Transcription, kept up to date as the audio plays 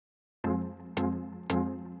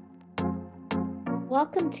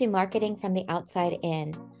Welcome to Marketing from the Outside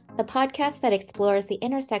In, the podcast that explores the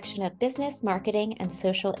intersection of business, marketing, and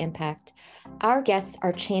social impact. Our guests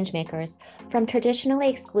are changemakers from traditionally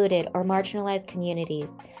excluded or marginalized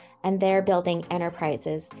communities, and they're building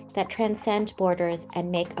enterprises that transcend borders and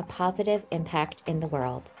make a positive impact in the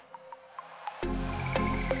world.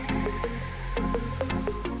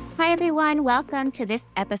 Hi, everyone. Welcome to this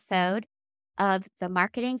episode of the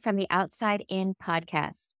Marketing from the Outside In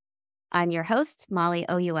podcast. I'm your host, Molly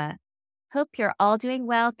Oyua. Hope you're all doing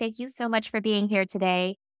well. Thank you so much for being here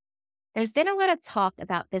today. There's been a lot of talk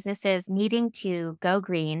about businesses needing to go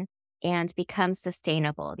green and become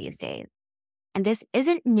sustainable these days. And this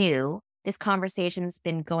isn't new. This conversation's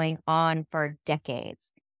been going on for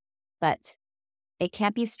decades. But it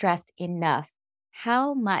can't be stressed enough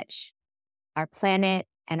how much our planet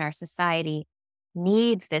and our society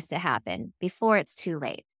needs this to happen before it's too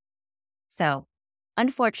late. So,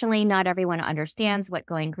 unfortunately, not everyone understands what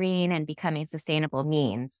going green and becoming sustainable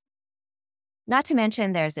means. Not to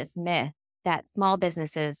mention, there's this myth that small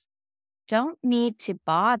businesses don't need to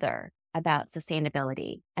bother about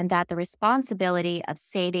sustainability and that the responsibility of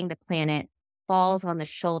saving the planet falls on the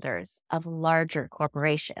shoulders of larger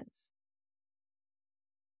corporations.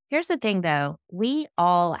 Here's the thing, though, we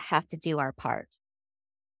all have to do our part,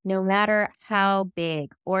 no matter how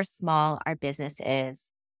big or small our business is.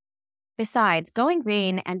 Besides, going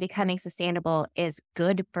green and becoming sustainable is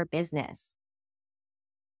good for business.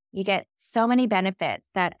 You get so many benefits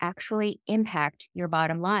that actually impact your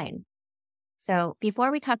bottom line. So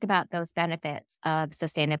before we talk about those benefits of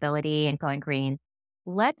sustainability and going green,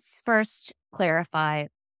 let's first clarify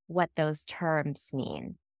what those terms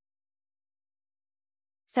mean.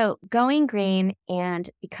 So going green and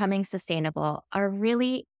becoming sustainable are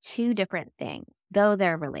really two different things, though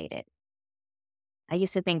they're related. I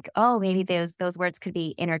used to think, maybe those words could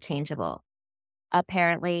be interchangeable.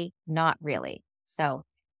 Apparently, not really. So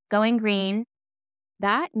going green,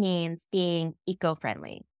 that means being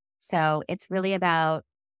eco-friendly. So it's really about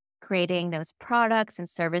creating those products and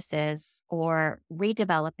services or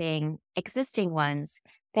redeveloping existing ones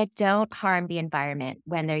that don't harm the environment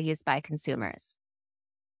when they're used by consumers.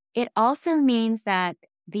 It also means that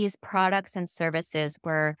these products and services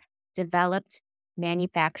were developed,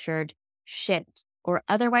 manufactured, shipped, or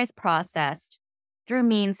otherwise processed through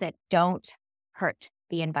means that don't hurt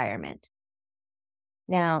the environment.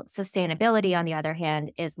 Now, sustainability, on the other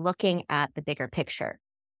hand, is looking at the bigger picture.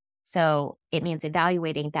 So it means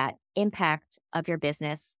evaluating that impact of your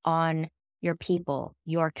business on your people,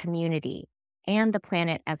 your community, and the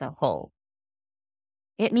planet as a whole.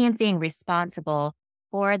 It means being responsible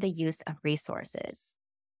for the use of resources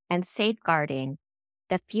and safeguarding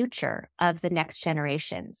the future of the next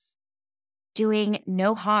generations, doing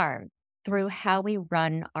no harm through how we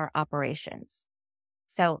run our operations.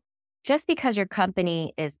 So just because your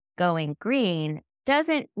company is going green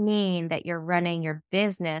doesn't mean that you're running your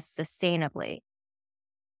business sustainably.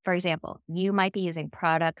 For example, you might be using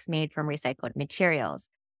products made from recycled materials.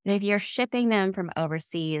 And if you're shipping them from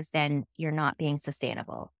overseas, then you're not being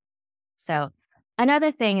sustainable. So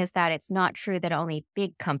another thing is that it's not true that only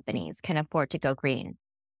big companies can afford to go green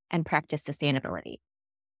and practice sustainability.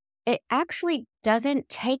 It actually doesn't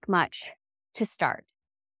take much to start.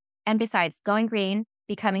 And besides, going green,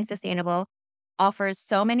 becoming sustainable, offers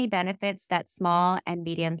so many benefits that small and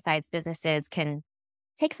medium-sized businesses can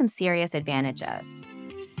take some serious advantage of.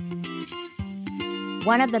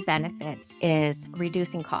 One of the benefits is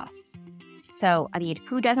reducing costs. So,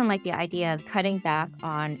 who doesn't like the idea of cutting back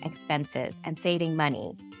on expenses and saving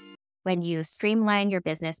money? When you streamline your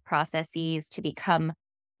business processes to become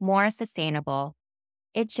more sustainable,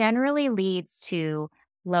 it generally leads to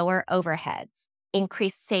lower overheads,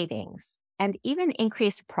 increased savings, and even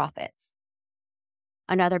increased profits.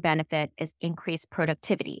 Another benefit is increased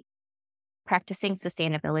productivity. Practicing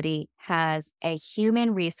sustainability has a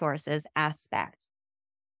human resources aspect.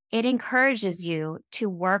 It encourages you to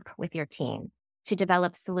work with your team, to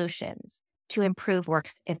develop solutions, to improve work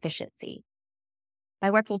efficiency.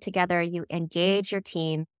 By working together, you engage your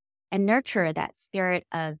team and nurture that spirit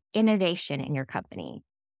of innovation in your company.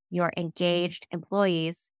 Your engaged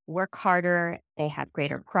employees work harder, they have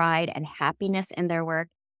greater pride and happiness in their work,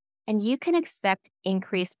 and you can expect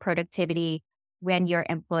increased productivity when your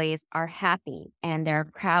employees are happy and they're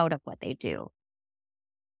proud of what they do.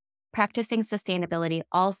 Practicing sustainability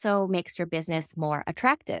also makes your business more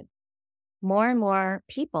attractive. More and more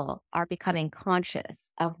people are becoming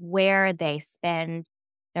conscious of where they spend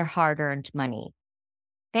their hard-earned money.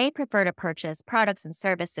 They prefer to purchase products and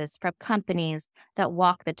services from companies that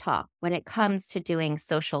walk the talk when it comes to doing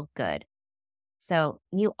social good. So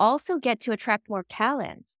you also get to attract more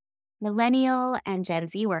talent. Millennial and Gen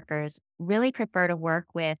Z workers really prefer to work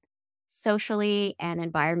with socially and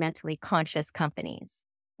environmentally conscious companies.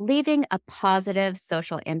 Leaving a positive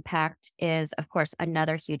social impact is, of course,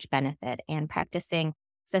 another huge benefit, and practicing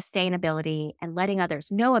sustainability and letting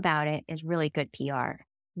others know about it is really good PR.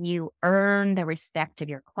 You earn the respect of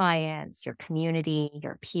your clients, your community,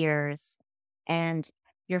 your peers, and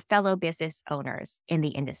your fellow business owners in the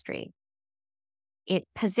industry. It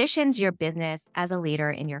positions your business as a leader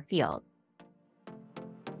in your field.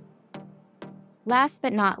 Last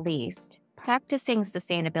but not least, practicing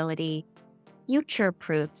sustainability future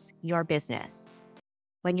proofs your business.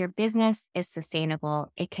 When your business is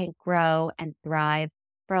sustainable, it can grow and thrive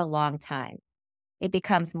for a long time. It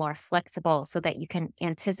becomes more flexible so that you can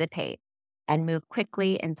anticipate and move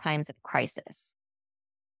quickly in times of crisis.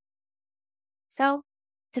 So,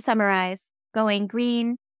 to summarize, going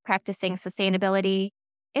green, practicing sustainability,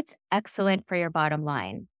 it's excellent for your bottom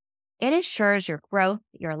line. It ensures your growth,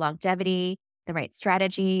 your longevity, the right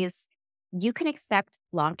strategies. You can expect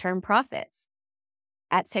long term profits.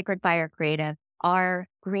 At Sacred Fire Creative, our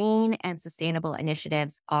green and sustainable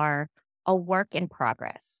initiatives are a work in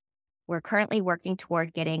progress. We're currently working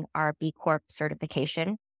toward getting our B Corp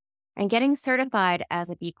certification. And getting certified as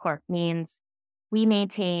a B Corp means we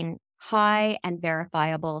maintain high and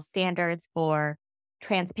verifiable standards for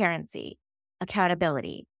transparency,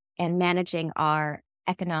 accountability, and managing our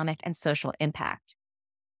economic and social impact.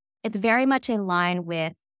 It's very much in line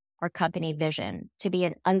with our company vision to be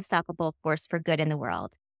an unstoppable force for good in the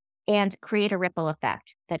world and create a ripple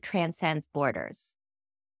effect that transcends borders.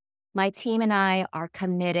 My team and I are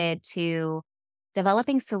committed to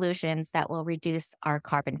developing solutions that will reduce our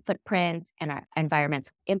carbon footprint and our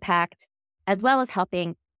environmental impact, as well as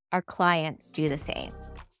helping our clients do the same.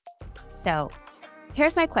 So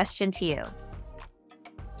here's my question to you.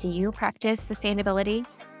 Do you practice sustainability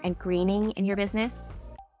and greening in your business?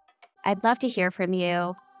 I'd love to hear from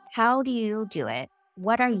you. How do you do it?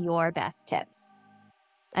 What are your best tips?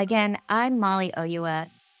 Again, I'm Molly Oyua.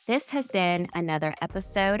 This has been another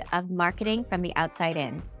episode of Marketing from the Outside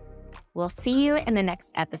In. We'll see you in the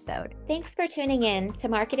next episode. Thanks for tuning in to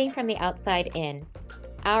Marketing from the Outside In.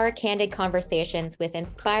 Our candid conversations with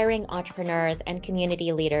inspiring entrepreneurs and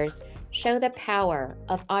community leaders show the power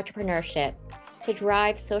of entrepreneurship to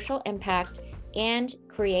drive social impact and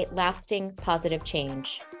create lasting positive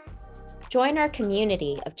change. Join our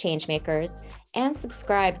community of changemakers and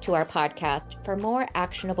subscribe to our podcast for more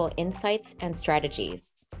actionable insights and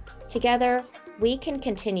strategies. Together, we can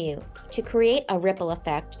continue to create a ripple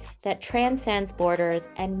effect that transcends borders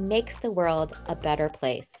and makes the world a better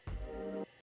place.